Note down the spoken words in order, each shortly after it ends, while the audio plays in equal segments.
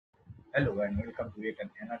Hello and welcome to yet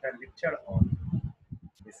another lecture on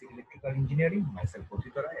basic electrical engineering. Myself,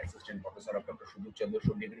 Prathita Roy, Assistant Professor of Dr. Sudhir Chandra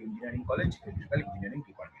Degree Engineering College, Electrical Engineering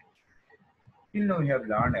Department. Till now, we have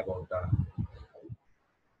learned about the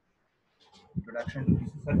introduction to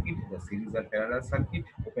DC circuit, the series and parallel circuit,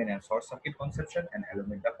 open and short circuit conception, and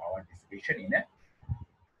element the power dissipation in a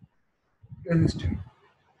resistor.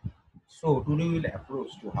 So, today we will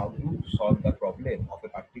approach to how to solve the problem of a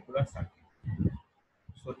particular circuit.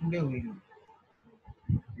 So, today we will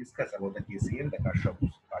discuss about the KCL, the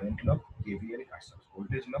Kirchhoff's current law, KVL, Kirchhoff's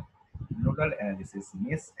voltage law, nodal analysis,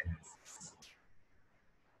 mesh analysis.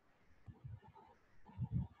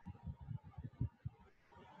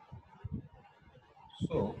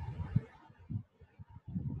 So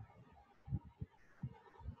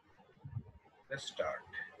let's start.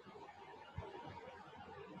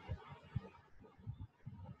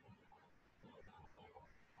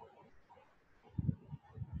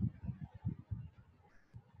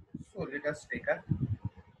 So let us take a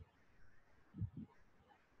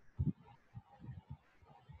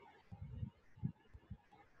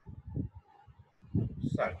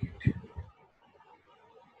circuit.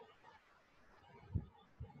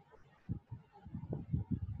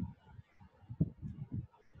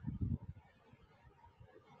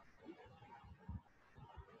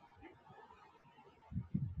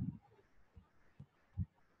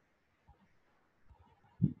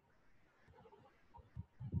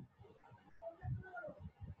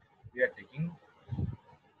 We are taking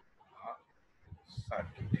a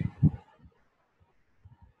circuit.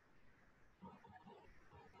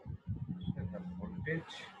 So the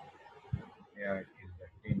voltage here is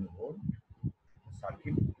the 10 volt. The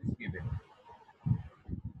circuit is given.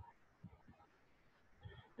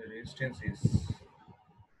 The resistance is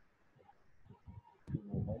 2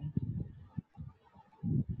 ohm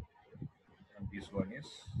and this one is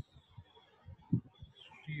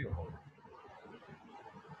 3 ohm.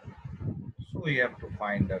 So we have to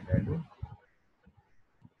find the value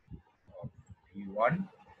of V1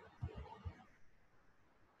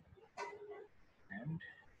 and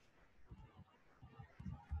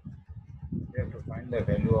we have to find the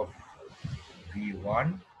value of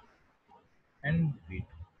V1 and V2.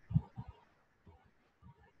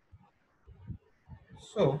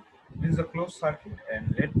 So this is a closed circuit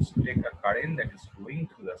and let's take a current that is flowing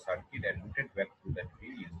through the circuit and routed back to that V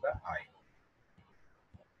is the I.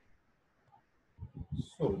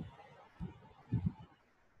 So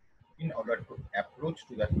in order to approach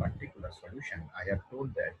to that particular solution, I have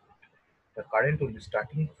told that the current will be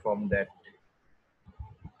starting from that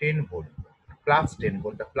 10 volt, plus 10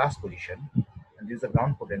 volt, the plus position, and this is the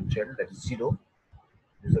ground potential that is 0.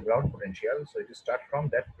 This is the ground potential, so it will start from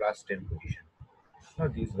that plus 10 position. Now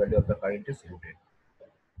this value of the current is routed.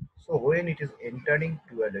 So when it is entering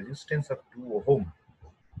to a resistance of 2 ohm,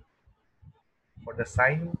 for the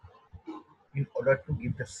sign, in order to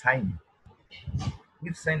give the sign,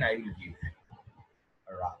 which sign I will give,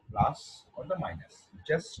 plus or the minus.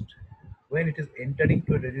 Just when it is entering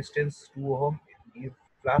to a resistance 2 ohm, give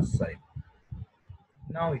plus sign.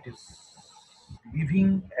 Now it is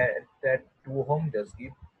leaving at that 2 ohm, just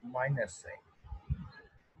give minus sign.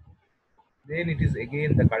 Then it is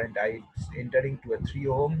again the current I is entering to a 3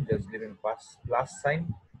 ohm, just giving plus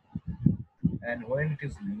sign. And when it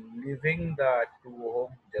is leaving the 2 ohm,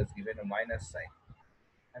 just given a minus sign.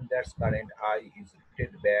 And that's current I is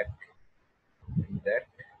routed back to that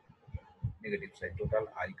negative side. Total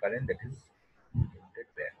I current that is routed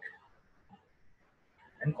back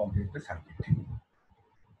and complete the circuit.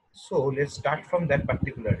 So let's start from that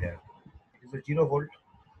particular here. It is a 0 volt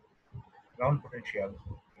ground potential.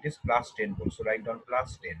 It is plus 10 volt. So write down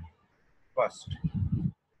plus 10 first.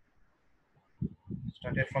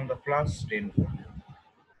 Started from the plus 10 volt.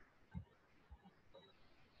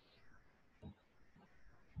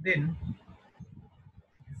 Then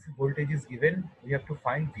this voltage is given. We have to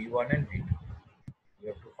find V1 and V2. We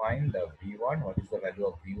have to find the V1. What is the value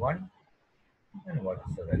of V1 and what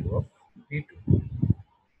is the value of V2?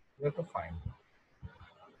 We have to find.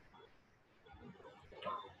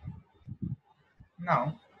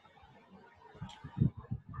 Now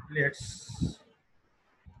let's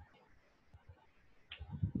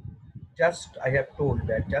just I have told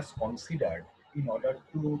that just considered in order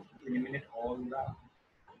to eliminate all the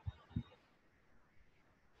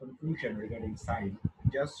confusion regarding sign,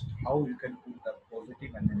 just how you can put the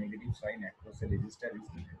positive and the negative sign across a resistor is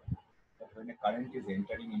given. But when a current is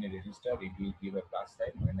entering in a resistor, it will give a plus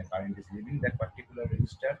sign. When the current is leaving that particular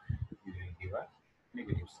resistor, it will give a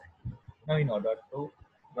negative sign. Now, in order to,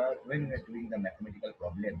 but when we are doing the mathematical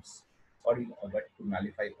problems, or in order to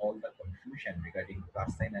nullify all the confusion regarding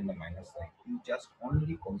plus sign and the minus sign, you just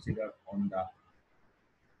only consider on the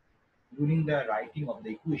during the writing of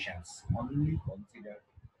the equations, only consider.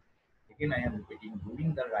 Again, I am repeating,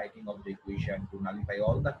 during the writing of the equation to nullify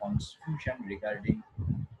all the confusion regarding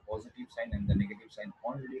positive sign and the negative sign,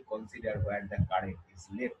 only consider where the current is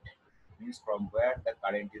left. Means from where the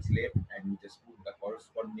current is left, and you just put the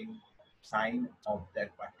corresponding sign of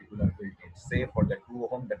that particular voltage. Say for the 2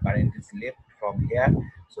 ohm, the current is left from here,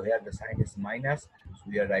 so here the sign is minus, so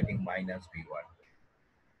we are writing minus V1.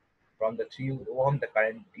 From the 3 ohm, the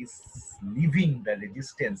current is leaving the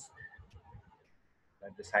resistance,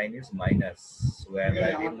 that the sign is minus. So I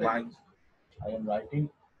am writing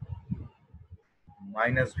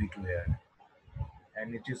minus V2 here,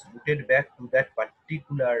 and it is routed back to that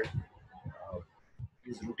particular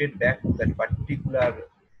is routed back to that particular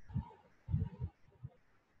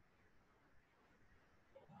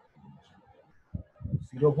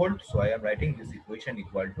 0 volt. So I am writing this equation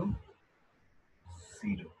equal to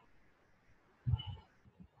 0.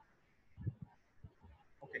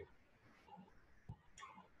 Okay.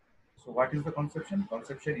 So what is the conception?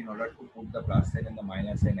 Conception, in order to put the plus sign and the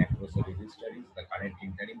minus sign across the resistor, is the current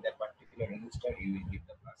entering that particular resistor, you will give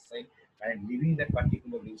the plus sign, and leaving that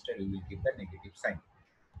particular resistor, you will give the negative sign.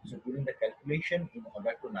 So during the calculation, in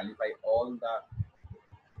order to nullify all the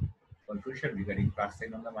confusion regarding plus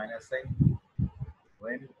sign on the minus sign,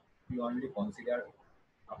 when we only consider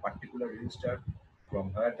a particular resistor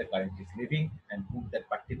from where the current is leaving and put that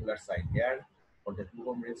particular sign here. For the 2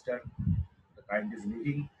 ohm resistor, the current is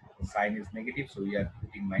leaving, the sign is negative, so we are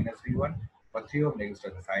putting minus V1. For 3 ohm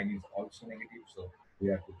resistor, the sign is also negative, so we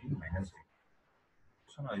are putting minus V.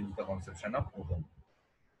 So now use the conception of ohm.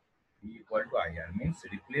 V equal to IR means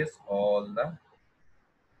replace all the,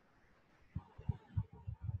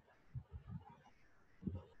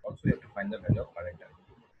 also you have to find the value of current.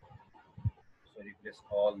 So replace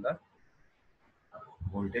all the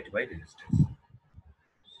voltage by resistance.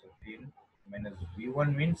 So 10 minus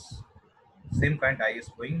V1 means same current I is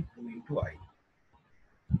going 2 into I.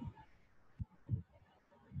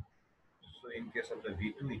 So in case of the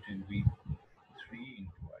V2, it will be 3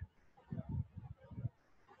 into I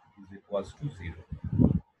is equals to 0.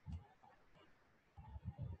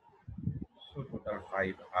 So total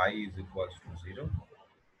 5 I is equals to 0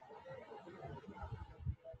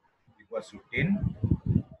 equals to 10.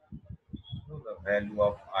 So the value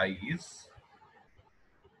of I is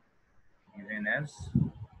given as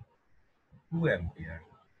 2 ampere.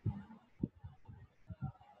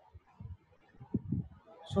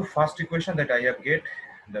 So first equation that I have get,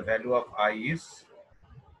 the value of I is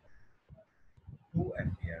 2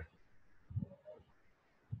 ampere.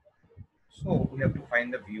 So we have to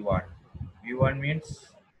find the V1. V1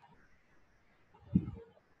 means 2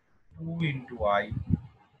 into I,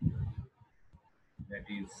 that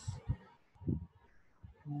is 2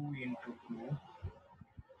 into 2,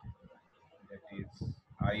 that is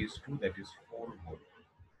I is 2, that is 4 volt.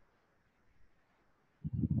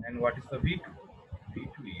 And what is the V2?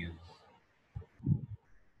 V2 is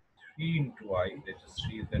 3 into I, that is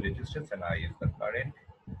 3 is the resistance and I is the current.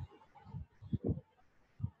 So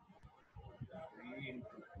 3 into 2,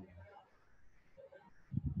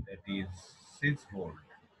 that is 6 volt.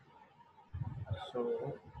 So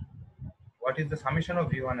what is the summation of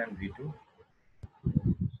V1 and V2?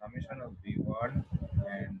 Summation of V1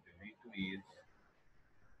 and V2 is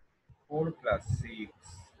 4 plus 6,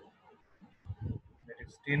 that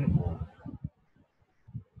is 10 volt,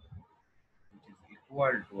 which is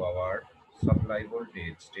equal to our supply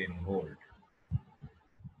voltage 10 volt.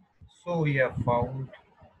 So we have found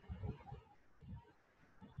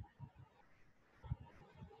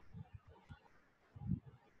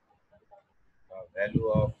the value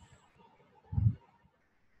of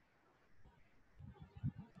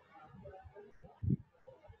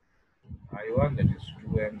I1, that is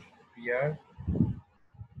 2 ampere,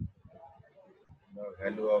 the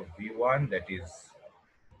value of V1, that is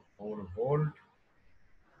 4 volt,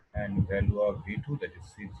 and value of V2, that is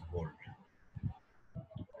 6 volt.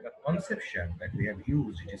 The conception that we have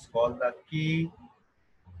used, it is called the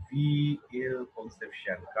KVL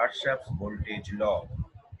conception, Kirchhoff's voltage law.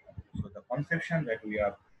 So the conception that we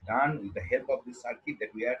have done with the help of this circuit,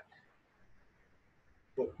 that we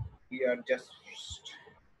are just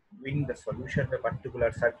doing the solution of a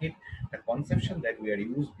particular circuit. The conception that we are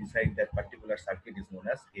used beside that particular circuit is known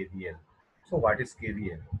as KVL. So what is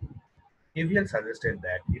KVL? KVL suggested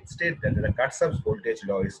that it states that the Kirchhoff's voltage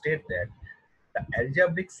law states that the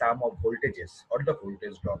algebraic sum of voltages or the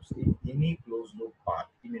voltage drops in any closed loop path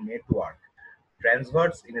in a network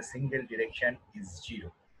transverse in a single direction is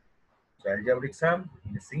zero. So algebraic sum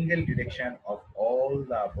in a single direction of all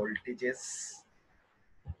the voltages,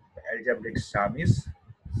 the algebraic sum is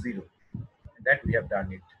 0. That we have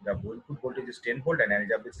done it. The input voltage is 10 volt and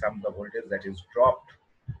algebraic sum the voltage that is dropped.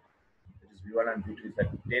 It is V1 and V2 is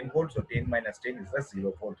at 10 volts, so 10 minus 10 is the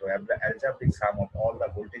 0 volt. So the algebraic sum of all the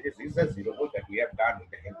voltages is the 0 volt that we have done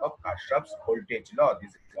with the help of Kirchhoff's voltage law.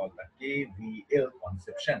 This is called the KVL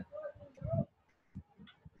conception.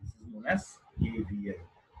 This is known as KVL.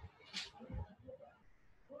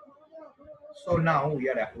 So now we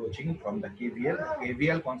are approaching from the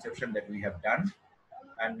KVL conception that we have done,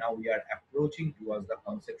 and now we are approaching towards the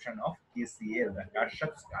conception of KCL, the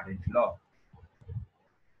Kirchhoff's current law.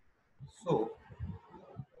 So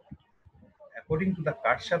according to the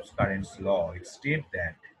Kirchhoff's current law, it states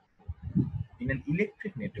that in an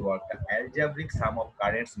electric network, the algebraic sum of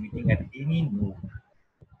currents meeting at any node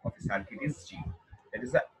of a circuit is G. That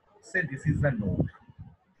is the, say this is the node.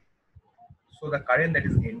 So the current that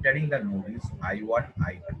is entering the node is I1,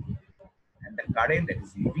 I2, and the current that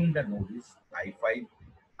is leaving the node is I5,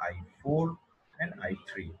 I4, and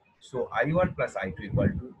I3. So I1 plus I2 equal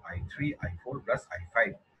to I3, I4 plus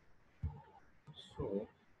I5. So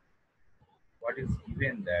what is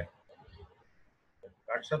given that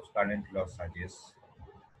Kirchhoff's current law suggests,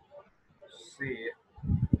 say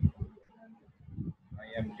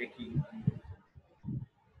I am taking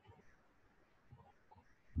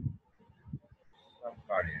some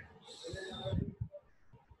currents.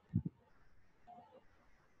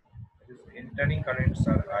 That is entering currents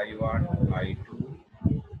are I1, I2,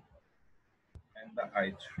 and the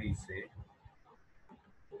I3, say.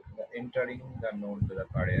 The entering the node the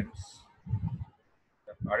currents.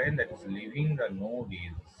 The current that is leaving the node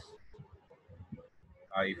is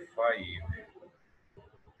I5,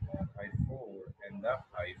 I4, and the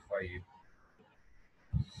I5.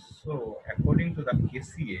 So according to the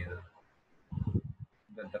KCL,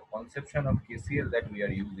 the conception of KCL that we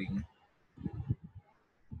are using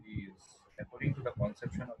is, according to the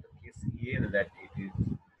conception of the KCL that it is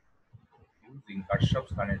using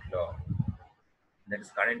Kirchhoff's current law, that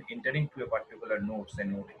is current entering to a particular node, say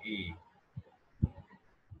node A.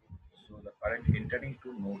 So the current entering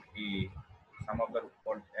to node A, some of the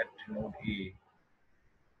volt at node A,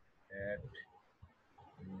 at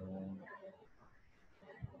node,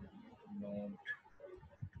 node,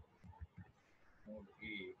 node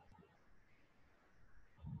A,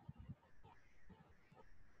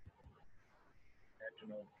 at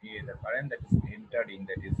node A, the current that is entering,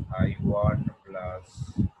 that is I1 plus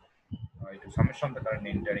I2, summation of the current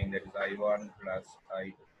entering, that is I1 plus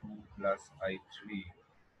I2 plus I3,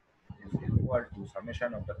 is equal to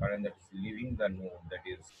summation of the current that is leaving the node, that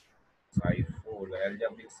is I4, the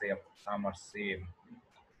algebraic sum are same,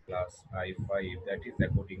 plus I5, that is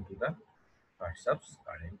according to the Kirchhoff's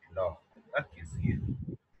current law, the KCL,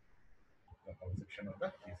 the conception of the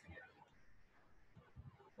KCL.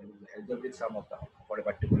 That is the algebraic sum of the, for a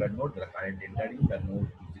particular node, the current entering the node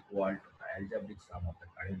is equal to the algebraic sum of the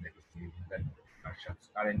current that is leaving the node, Kirchhoff's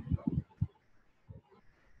current law.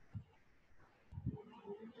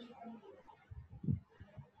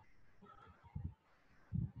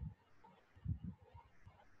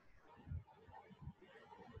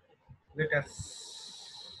 Let us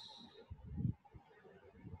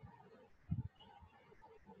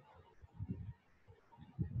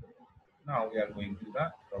now we are going to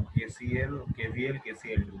the from KCL, KVL,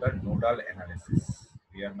 KCL to the nodal analysis.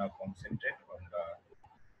 We are now concentrate on the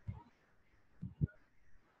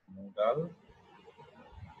nodal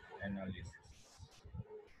analysis.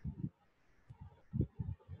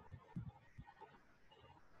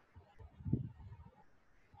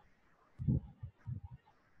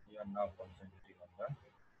 We are now concentrating on the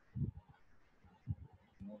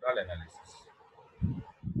nodal analysis.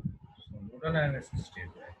 So nodal analysis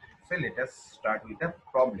state that. So let us start with a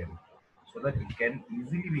problem so that it can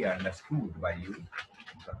easily be understood by you,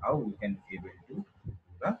 so how we can able to do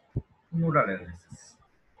the nodal analysis.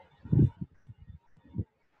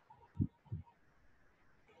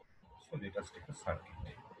 So let us take a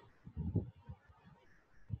circuit,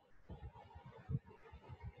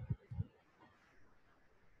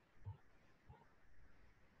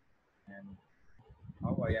 and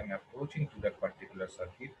how I am approaching to that particular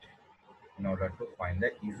circuit in order to find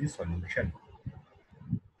the easy solution.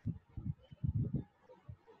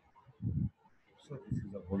 So this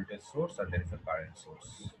is a voltage source and there is a current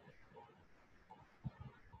source.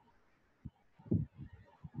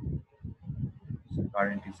 So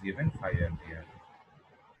current is given 5 ampere.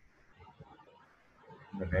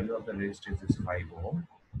 The value of the resistance is 5 ohm.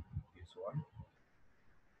 This one.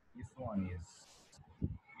 This one is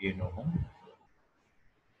 10 ohm.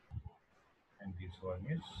 and this one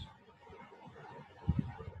is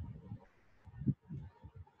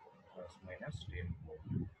plus minus 10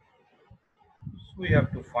 volt. So we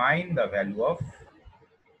have to find the value of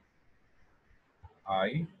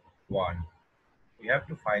I1. We have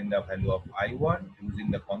to find the value of I1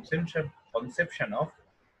 using the conception of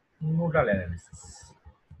nodal analysis.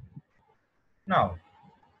 Now,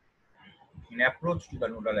 in approach to the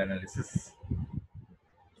nodal analysis,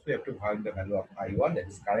 so we have to find the value of I1, that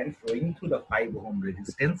is current flowing through the 5 ohm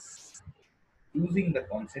resistance, using the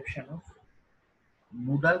conception of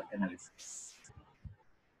nodal analysis.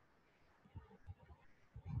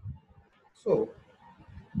 So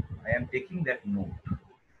I am taking that node,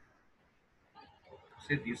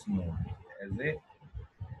 say this node as a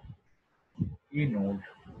node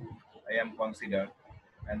I am considered,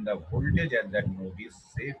 and the voltage at that node is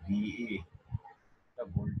say VA. The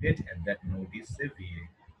voltage at that node is say VA.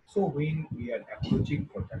 So when we are approaching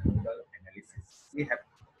for the nodal analysis, we have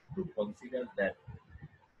to consider that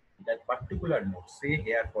particular node, say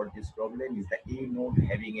here for this problem is the A node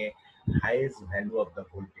having a highest value of the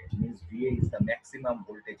voltage, means VA is the maximum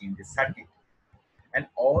voltage in the circuit, and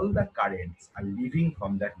all the currents are leaving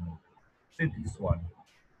from that node. Say this one,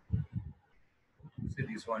 say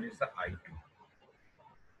this one is the I2.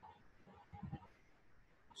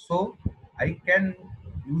 So I can,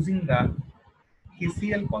 using the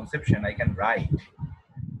KCL conception, I can write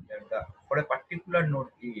that for a particular node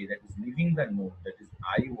A that is leaving the node, that is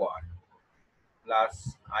I1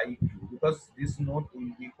 plus I2, because this node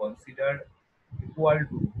will be considered equal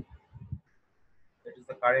to, that is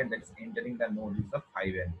the current that is entering the node is the 5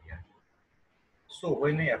 ampere. So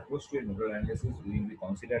when I approach to a nodal analysis, we will be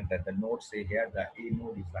considered that the node, say here the A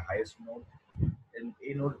node is the highest node, and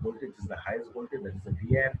A node voltage is the highest voltage, that is the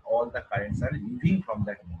VA, and all the currents are leaving from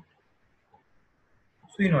that node.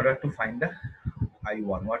 So in order to find the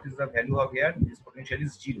I1, what is the value of here? This potential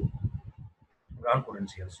is 0, ground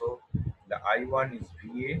potential. So the I1 is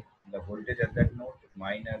VA, the voltage at that node,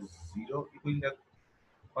 minus 0, equal the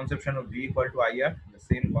conception of V equal to IR, the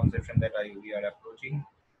same conception that we are approaching.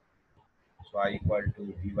 So I equal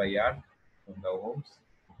to V by R from the ohms.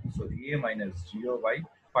 So VA minus 0 by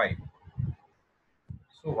 5.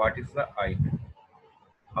 So what is the I2?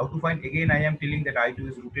 How to find? Again, I am telling that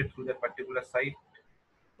I2 is routed through that particular site.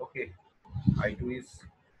 Okay, I2 is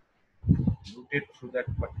routed through that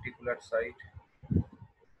particular site.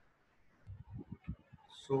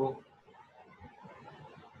 So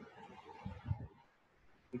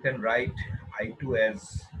we can write I2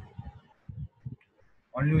 as,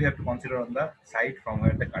 only we have to consider on the side from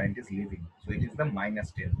where the current is leaving. So it is the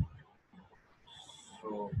minus 10.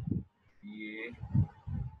 So VA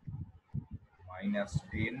minus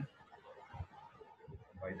 10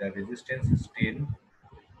 by the resistance is 10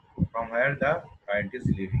 from where the current is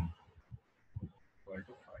leaving, equal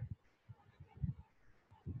to 5.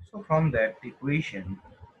 So from that equation,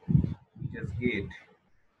 we just get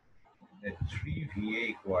that 3 VA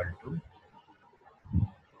equal to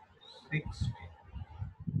 60.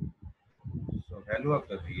 So value of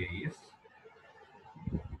the VA is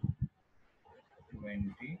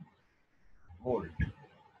 20 volt.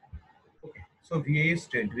 Okay. So VA is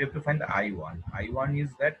 20. We have to find the I1. I1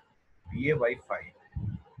 is that VA by 5.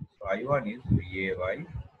 So I1 is VA by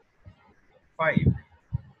 5.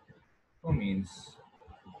 So means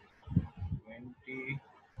 20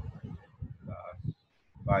 plus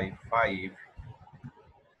by 5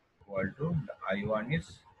 equal to, the I1 is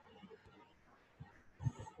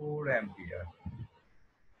 4 ampere.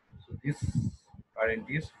 So this current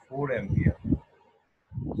is 4 ampere.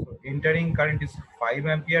 So entering current is 5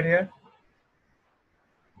 ampere here,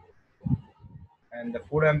 and the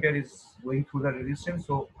 4 ampere is going through the resistance.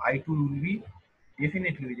 So I2 will be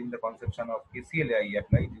definitely within the conception of KCL. I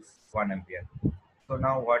apply this 1 ampere. So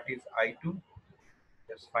now what is I2?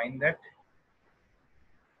 Just find that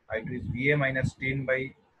I2 is VA minus 10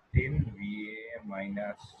 by 10, VA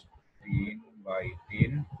minus 10 by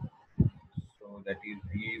 10. So that is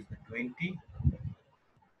VA is 20.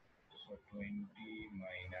 So 20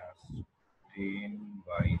 minus 10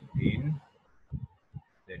 by 10,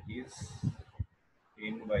 that is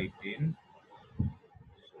 10 by 10.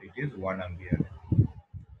 So it is 1 ampere.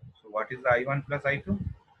 So what is the I1 plus I2?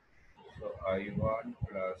 So I1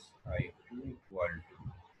 plus I2 equal to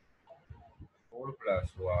 4 plus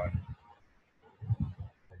 1,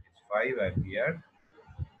 that is 5 ampere,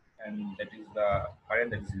 and that is the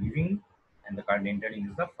current that is leaving, and the current entering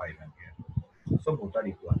is the 5 ampere. So both are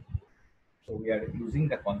equal. So we are using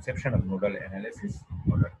the conception of nodal analysis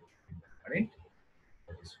in order to find the current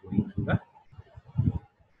that is flowing through the.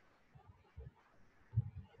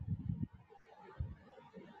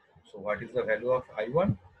 So what is the value of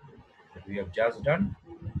I1 that we have just done?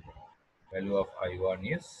 Value of I1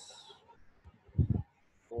 is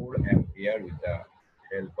 4 ampere with the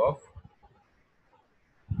help of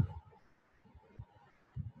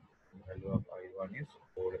value of I1 is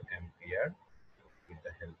 4 ampere with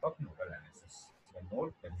the help of nodal analysis. The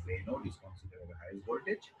node, that is A node, is considered as the highest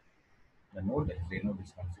voltage. The node, that is A node,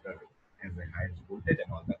 is considered as the highest voltage,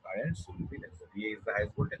 and all the currents will be, that is the VA is the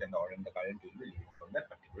highest voltage, and the current will be leading from that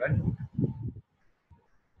particular node.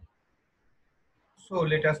 So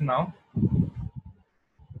let us now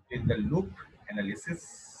take the loop analysis.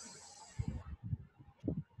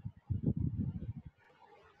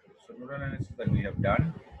 So nodal analysis that we have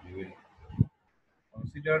done, we will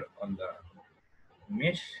consider on the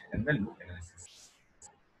mesh and the loop analysis.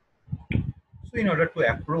 So in order to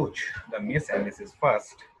approach the mesh analysis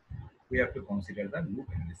first, we have to consider the loop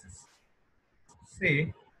analysis.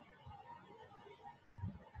 Say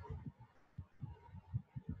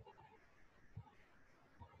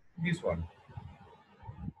this one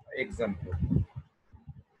example.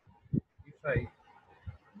 If I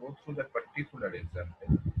go through the particular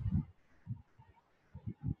example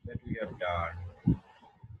that we have done,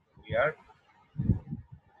 we are,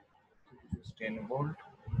 this is 10 volt,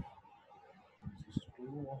 this is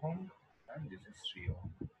 2 ohm, and this is 3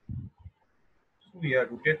 ohm. So we are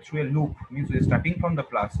routed through a loop, means we are starting from the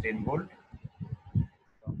plus 10 volt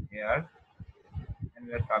from here, and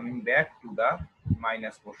we are coming back to the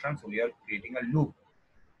minus portion. So we are creating a loop,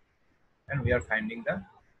 and we are finding the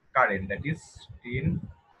current, that is 10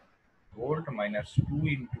 volt minus 2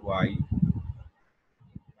 into I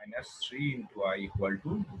minus 3 into I equal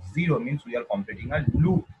to 0, means we are completing a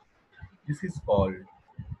loop. This is called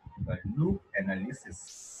the loop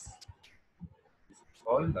analysis. This is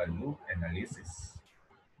called the loop analysis.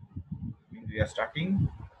 Means we are starting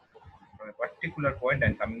from a particular point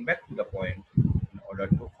and coming back to the point in order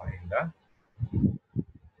to find the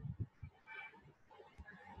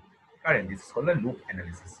current. This is called the loop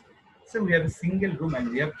analysis. So we have a single loop and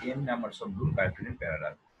we have n numbers of loop connected in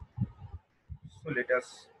parallel. So let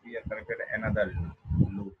us, we have connected another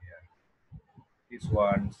loop here. This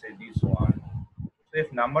one, say this one. So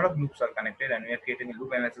if number of loops are connected and we are creating a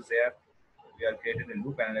loop analysis here, we are creating a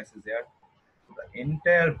loop analysis here. So the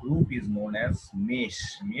entire group is known as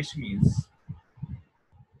mesh. Mesh means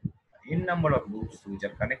n number of loops which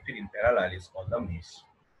are connected in parallel is called the mesh.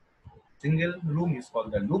 Single loop is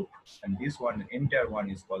called the loop, and this one, entire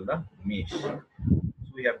one, is called the mesh. So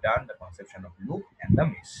we have done the conception of loop and the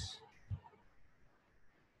mesh.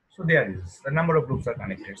 So there is the number of loops are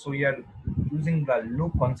connected. So we are using the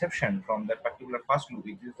loop conception from that particular first loop,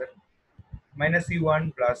 which is that minus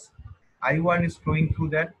E1 plus I1 is flowing through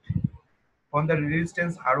that. On the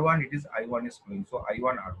resistance R1, it is I1 is flowing. So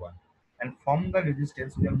I1 R1. And from the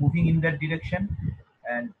resistance, we are moving in that direction,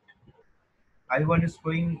 and I1 is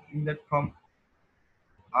flowing in that from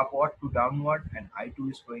upward to downward, and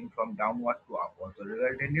I2 is flowing from downward to upward. So the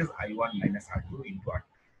resultant is I1 minus R2 into R2.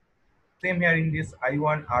 Same here in this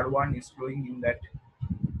I1 R1 is flowing in that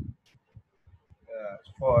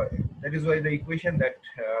for that is why the equation that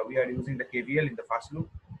we are using the KVL in the first loop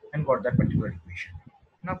and got that particular equation.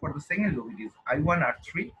 Now for the second loop, it is I1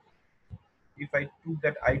 R3. If I took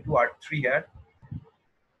that I2 R3 here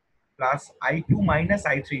plus I2 minus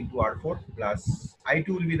I3 into R4 plus I2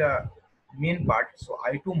 will be the main part. So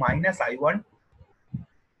I2 minus I1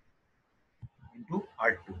 into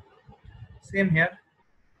R2. Same here,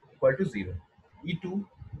 equal to 0. E2,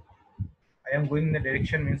 I am going in the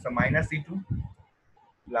direction, means the minus E2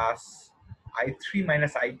 plus I3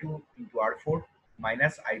 minus I2 into R4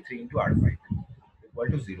 minus I3 into R5 equal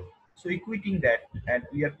to 0. So equating that, and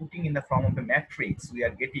we are putting in the form of a matrix, we are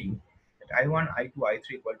getting that I1, I2, I3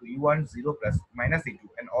 equal to E1, 0 plus minus E2,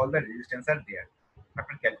 and all the resistance are there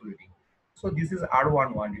after calculating. So this is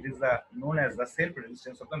R11, it is the known as the self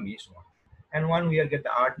resistance of the mesh 1. And one we are get the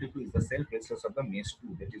R22 is the self resistance of the mesh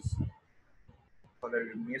 2, that is for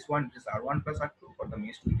the mesh 1 it is R1 plus R2, for the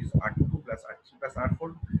mesh 2 it is R2 plus R3 plus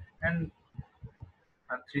R4, and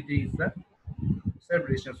R3 is the self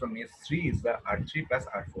resistance for mesh 3 is the R3 plus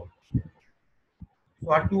R4. So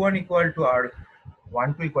R21 equal to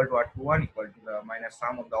R12 equal to R21 equal to the minus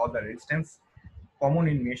sum of all the resistance common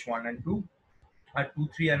in mesh 1 and 2.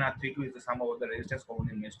 R23 and R32 is the sum of all the resistance common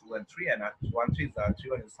in mesh 2 and 3, and R13 is the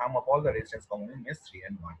R31 is the sum of all the resistance common in mesh 3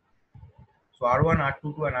 and 1. So R1,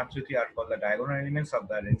 R22, and R33 are called the diagonal elements of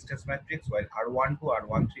the resistance matrix, while R12,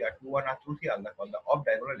 R13, R21, R23 are called the off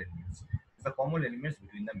diagonal elements. It's the common elements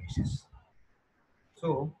between the meshes.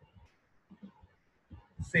 So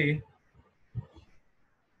say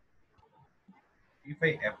if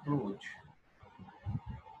I approach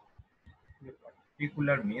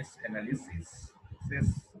particular mesh analysis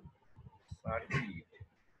says circuit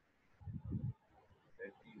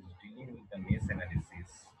that is dealing with the mesh analysis.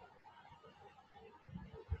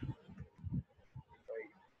 If I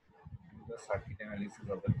do the circuit analysis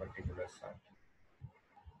of that particular circuit,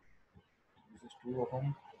 this is 2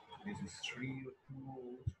 ohm, this is 3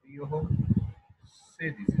 ohm, say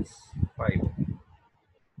this is 5 ohm,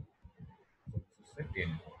 so this is a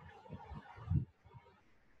 10 volt.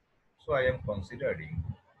 So I am considering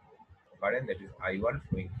current that is I1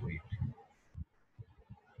 flowing through it.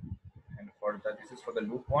 And for the this is for the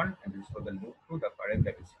loop 1 and this is for the loop 2, the current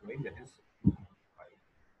that is flowing that is I.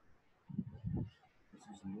 This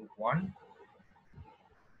is loop 1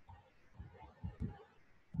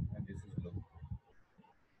 and this is loop 2.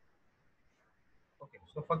 Okay,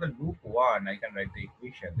 so for the loop 1 I can write the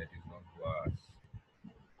equation that is known to us.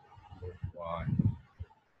 Loop 1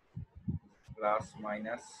 plus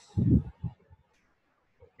minus,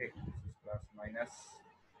 okay, this is plus minus,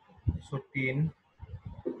 so 10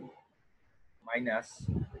 minus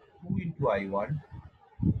 2 into I1.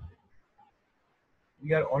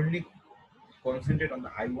 We are only concentrate on the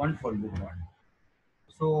I1 for loop 1.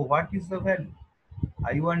 So what is the value?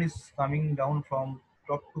 I1 is coming down from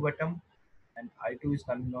top to bottom and I2 is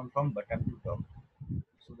coming down from bottom to top.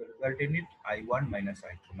 So the result in it I1 minus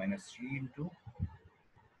I2 minus 3 into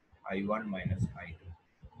I1 minus I2.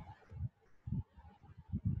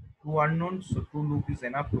 Two unknowns, so two loop is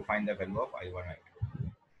enough to find the value of I1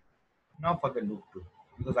 I2. Now for the loop 2,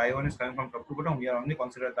 because I1 is coming from top to bottom, we are only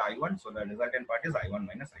consider the I1, so the resultant part is I1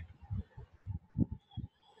 minus I2.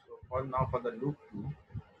 So for now for the loop 2,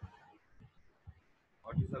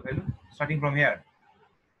 what is the value? Starting from here,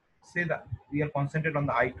 say that we are concentrated on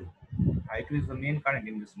the I2. I2 is the main current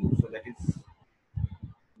in this loop, so that is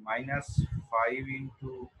minus 5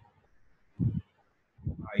 into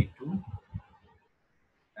I2,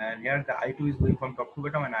 and here the I2 is going from top to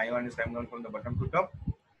bottom and I1 is coming down from the bottom to top.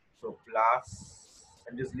 So plus,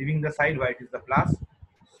 I'm just leaving the side where it is the plus.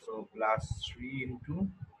 So plus 3 into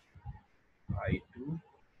I2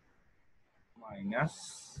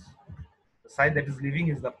 minus, the side that is leaving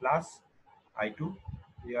is the plus I2.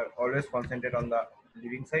 We are always concentrated on the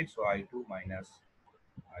leaving side, so I2 minus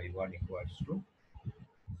I1 equals to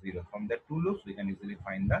 0. From the two loops, we can easily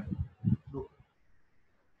find the loop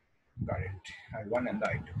current I1 and the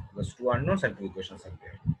I2. Those two unknowns and two equations are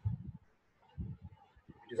there.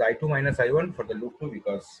 It is I2 minus I1 for the loop 2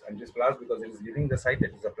 because, and it is plus because it is leaving the side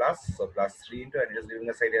that is a plus, so plus 3 into, and it is leaving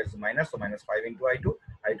the side as minus, so minus 5 into I2.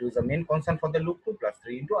 I2 is the main constant for the loop 2, plus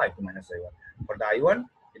 3 into I2 minus I1. For the I1,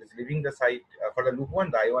 it is leaving the side, for the loop 1,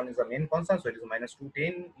 the I1 is the main constant, so it is minus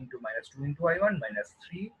 210 into minus 2 into I1 minus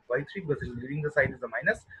 3 by 3 because it is leaving the side is a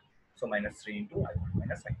minus, so minus 3 into I1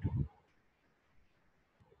 minus I2.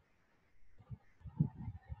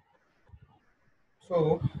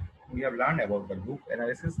 So we have learned about the loop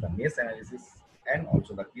analysis, the mesh analysis, and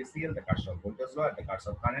also the KCL, the Kirchhoff voltage law, the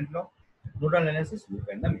Kirchhoff current law, nodal analysis, loop,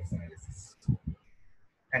 and the mesh analysis.